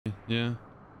Yeah.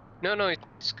 No,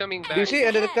 it's coming back. Do you see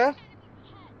under the car?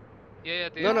 Yeah,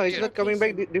 No, it's here. not coming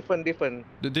back. Different.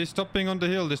 They're stopping on the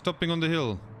hill. They're stopping on the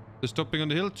hill. They're stopping on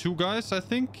the hill. 2 guys, I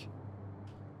think.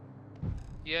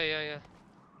 Yeah.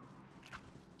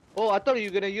 Oh, I thought you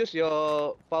were gonna use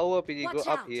your power PG go Watch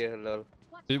up out. here, lol.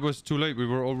 It was too late. We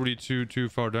were already too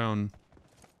far down.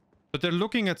 But they're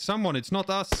looking at someone. It's not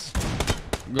us.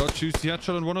 Got juicy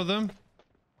headshot on one of them.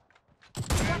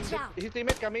 Watch out. His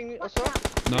teammate coming Watch also.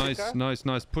 out.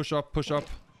 Nice. Push up.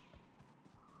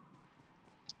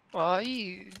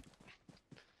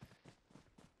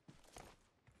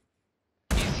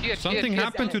 He's here. Something here.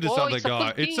 happened to this Oh, other it's a full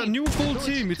guy. It's a team. new full No,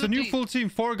 team. It's a new team. full team.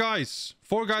 4 guys.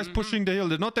 4 guys pushing the hill.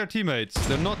 They're not their teammates.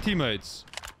 They're not teammates.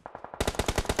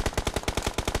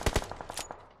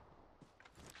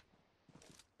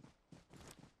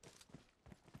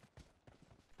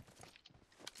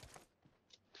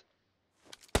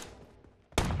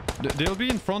 They'll be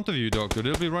in front of you, Doctor.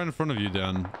 They'll be right in front of you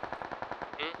then.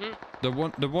 The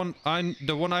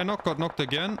one I knocked got knocked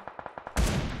again.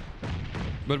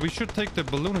 But we should take the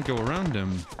balloon and go around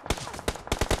him.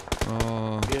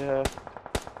 Oh. Yeah.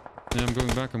 Yeah, I'm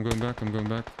going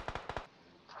back.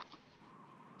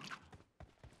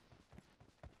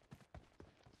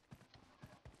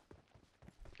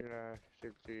 Yeah,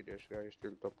 still see this guy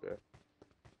still top there.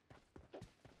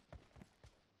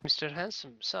 Mr.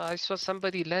 Handsome, so I saw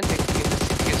somebody landing in the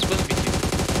city as well with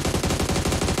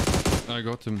I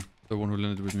got him. The one who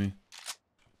landed with me.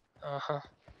 you.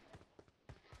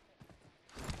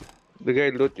 The guy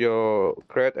loot your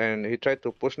crate and he tried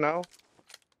to push now.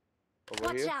 Over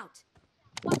Watch here. out.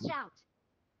 Watch out.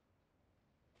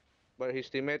 But his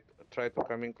teammate tried to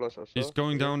come in close also. He's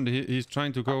going down. He's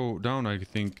trying to go down, I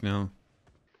think, now.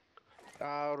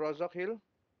 Rozok Hill.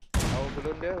 Our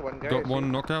balloon there, one guy. Got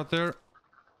one knockout there.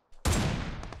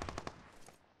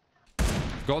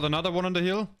 Got another one on the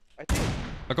hill. I think.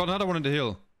 I got another one on the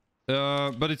hill.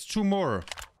 But it's 2 more.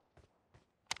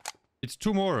 It's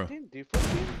 2 more. Different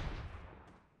team?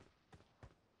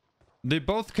 They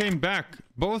both came back.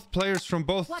 Both players from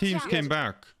both Watch teams out. came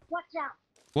back. Watch out.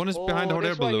 One is behind the hot air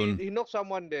that's why balloon. He knocked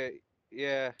someone there.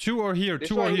 Yeah. 2 are here. That's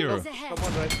 2 why are he here. knocked Ahead.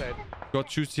 someone right side. Got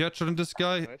juicy headshot on this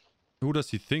guy. Nice. Who does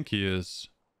he think he is?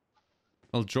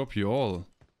 I'll drop you all.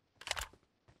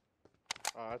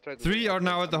 I tried to 3 do are that,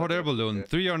 now but at the I'm hot not air able to do balloon. that.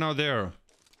 3 are now there.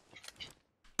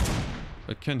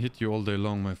 I can hit you all day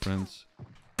long, my friends.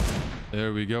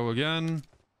 There we go again.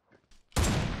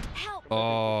 Help.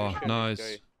 Oh, This nice.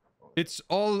 guy. It's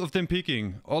all of them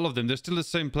peeking. All of them. They're still the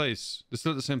same place. They're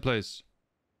still at the same place.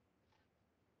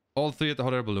 All 3 at the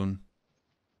hot air balloon.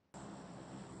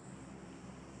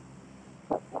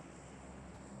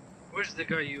 Where's the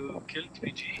guy you killed,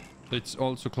 PG? It's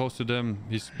also close to them.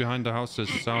 He's behind the houses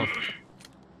south.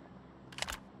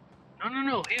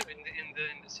 No, him in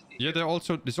the city. Yeah, they're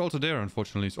also. It's also there.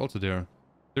 Unfortunately, it's also there.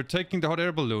 They're taking the hot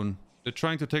air balloon. They're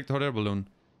trying to take the hot air balloon.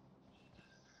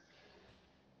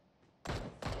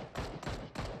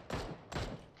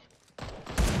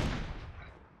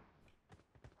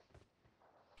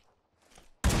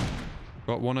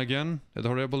 Got one again at the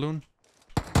hot air balloon.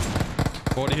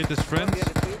 Body hit his friend. Oh, yeah,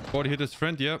 that's it. Body hit his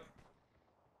friend. Yep.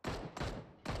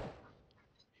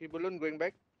 He balloon going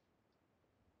back.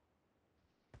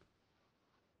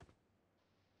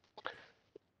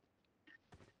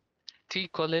 T,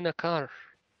 call in a car.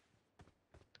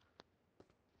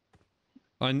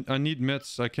 I need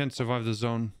meds. I can't survive the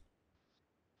zone.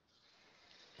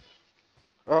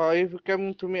 If you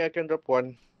come to me, I can drop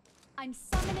one. I'm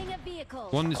summoning a vehicle.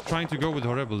 One is trying to go with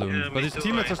hot air balloon, Yeah, but me his too,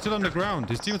 teammates I- are still on the ground.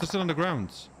 His teammates are still on the ground.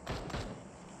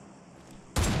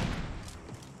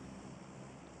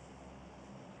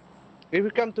 If you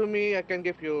come to me, I can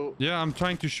give you. Yeah, I'm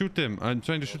trying to shoot them. I'm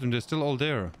trying to shoot them. They're still all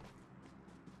there.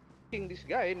 This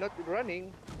guy not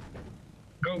running.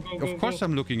 Go. Of course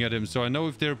I'm looking at him, so I know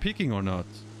if they're peeking or not.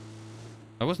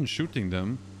 I wasn't shooting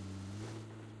them.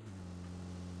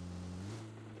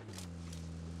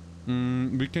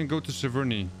 We can go to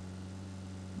Severny.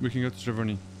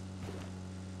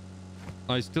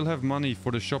 I still have money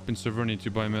for the shop in Severny to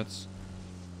buy meds.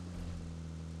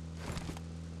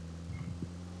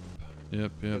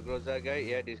 Yep. The Groza guy,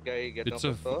 yeah, this guy get knocked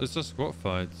also. It's a squad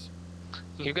fight.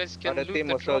 You guys can Other loot team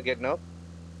the also drop. get knocked.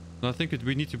 No, I think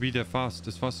we need to be there fast,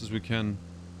 as fast as we can.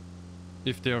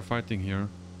 If they are fighting here.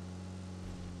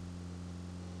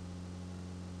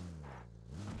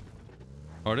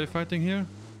 Are they fighting here?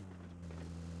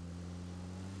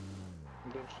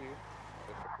 Don't see.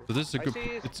 So this is a I good.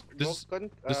 see This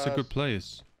broken, is a good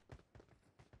place.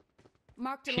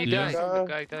 Marked a He location. died. Yeah. The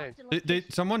guy died. Marked a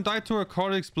location. Someone died to a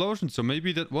car explosion, so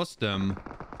maybe that was them.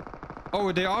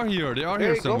 Oh, they are here. They are There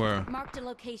here you go. somewhere. Marked a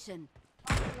location.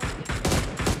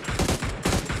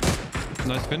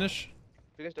 Nice finish.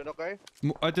 Finish the knock guy.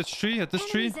 At this tree. At this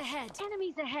tree. Enemies ahead.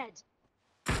 Enemies ahead.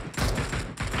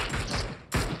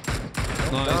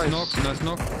 Nice knock. Nice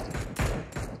knock.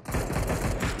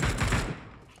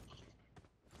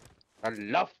 I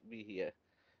love me here.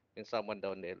 And someone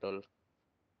down there, lol.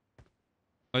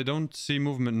 I don't see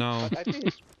movement now. But I think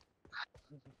it's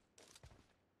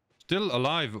Still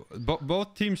alive.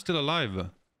 Both teams still alive.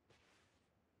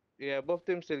 yeah, both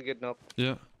teams still get knocked.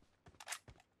 Yeah.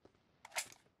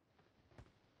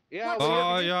 Yeah,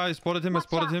 Oh, yeah, I spotted him. I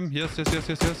spotted him. Yes, yes, yes,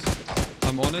 yes, yes.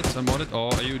 I'm on it. I'm on it. Oh,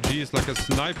 AUG is like a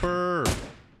sniper.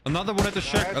 Another one at the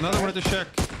shack. Another one at the shack.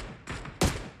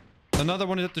 Another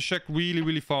one at the shack really,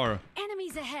 really far.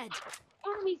 Enemies ahead.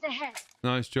 Enemies ahead.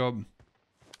 Nice job.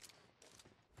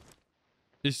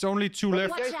 It's only two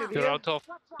left. Watch out. You're out of.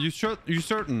 You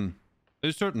certain? Are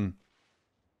you certain?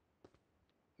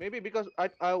 Maybe because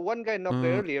one guy knocked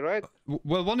Uh, earlier, right?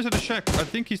 Well, one is at the shack. I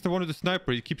think he's the one with the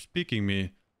sniper. He keeps peeking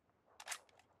me.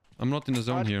 I'm not in the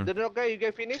zone here. The knock guy you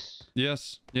get finished?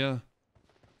 Yes, yeah.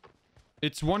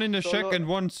 It's one in the shack Solo. and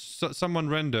one someone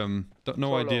random. No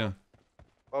Solo. idea.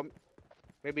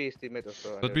 Maybe his teammate also.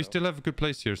 I But don't we know. still have a good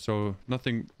place here, so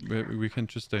nothing. We can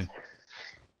just stay.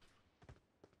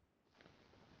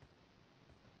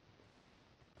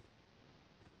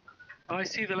 I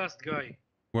see the last guy.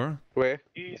 Where? Where?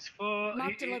 He's for.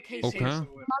 Marked a he's location. Okay.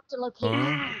 somewhere. Marked a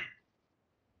location.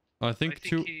 I think,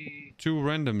 two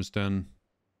randoms then.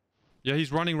 Yeah,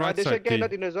 he's running right The side. second guy T.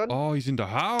 not in the zone. Oh, he's in the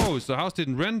house. The house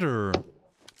didn't render.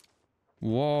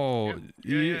 Whoa,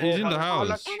 Yeah, he's in the how house.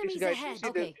 lucky- Enemies guy, ahead. see the-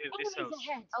 Okay. Yeah, this Enemies house.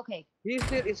 ahead. Okay. He's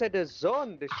still inside the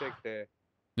zone. The shack there.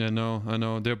 Yeah, no, I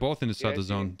know. They're both inside Yeah, the I see.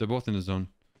 zone. They're both in the zone.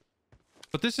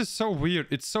 But this is so weird.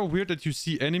 It's so weird that you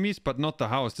see enemies, but not the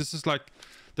house. This is like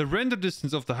the render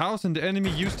distance of the house and the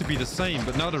enemy used to be the same,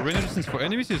 but now the render distance for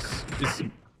enemies is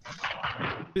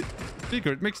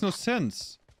bigger. It makes no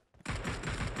sense.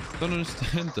 Don't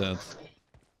understand that.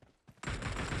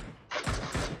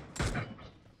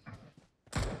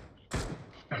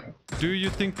 Do you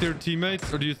think they're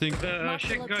teammates, or do you think? The Mark the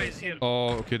shack guy is here.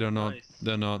 Oh, okay, they're not. Nice.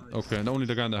 They're not. Nice. Okay, and only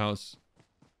the guy in the house.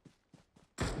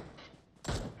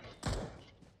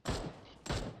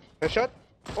 Headshot.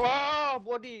 Wow,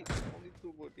 body. Only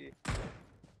two body.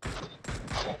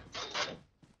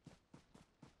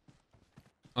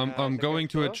 I'm second going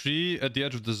to a floor. tree at the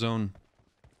edge of the zone.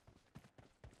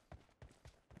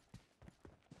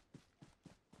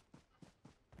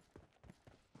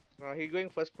 He going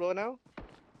first floor now.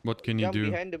 What can you Jump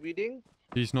do? behind the building.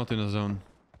 He's not in a zone.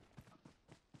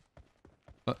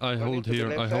 I Running hold to the here.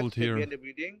 left I side, hold stay here. Behind the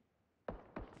building.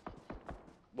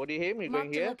 Body him. He going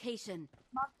Marked a here. location.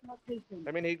 Marked a location.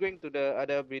 I mean, he going to the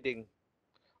other building.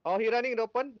 Oh, he running in the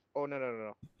open. Oh no no no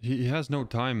no. He has no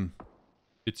time.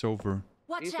 It's over.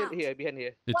 Watch He's still out. here behind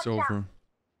here. It's Watch out. over.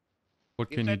 What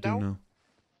can you Inside do now? now?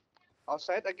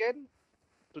 Outside again.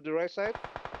 To the right side.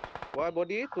 One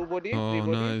body, two body, three Oh,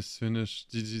 body. nice finish.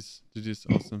 GG's. GG's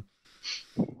awesome.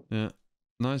 Yeah.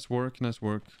 Nice work. Nice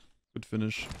work. Good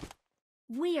finish.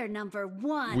 We are number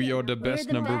one. We are the We're best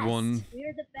the number best. one.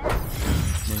 We're the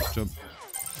best. Nice job.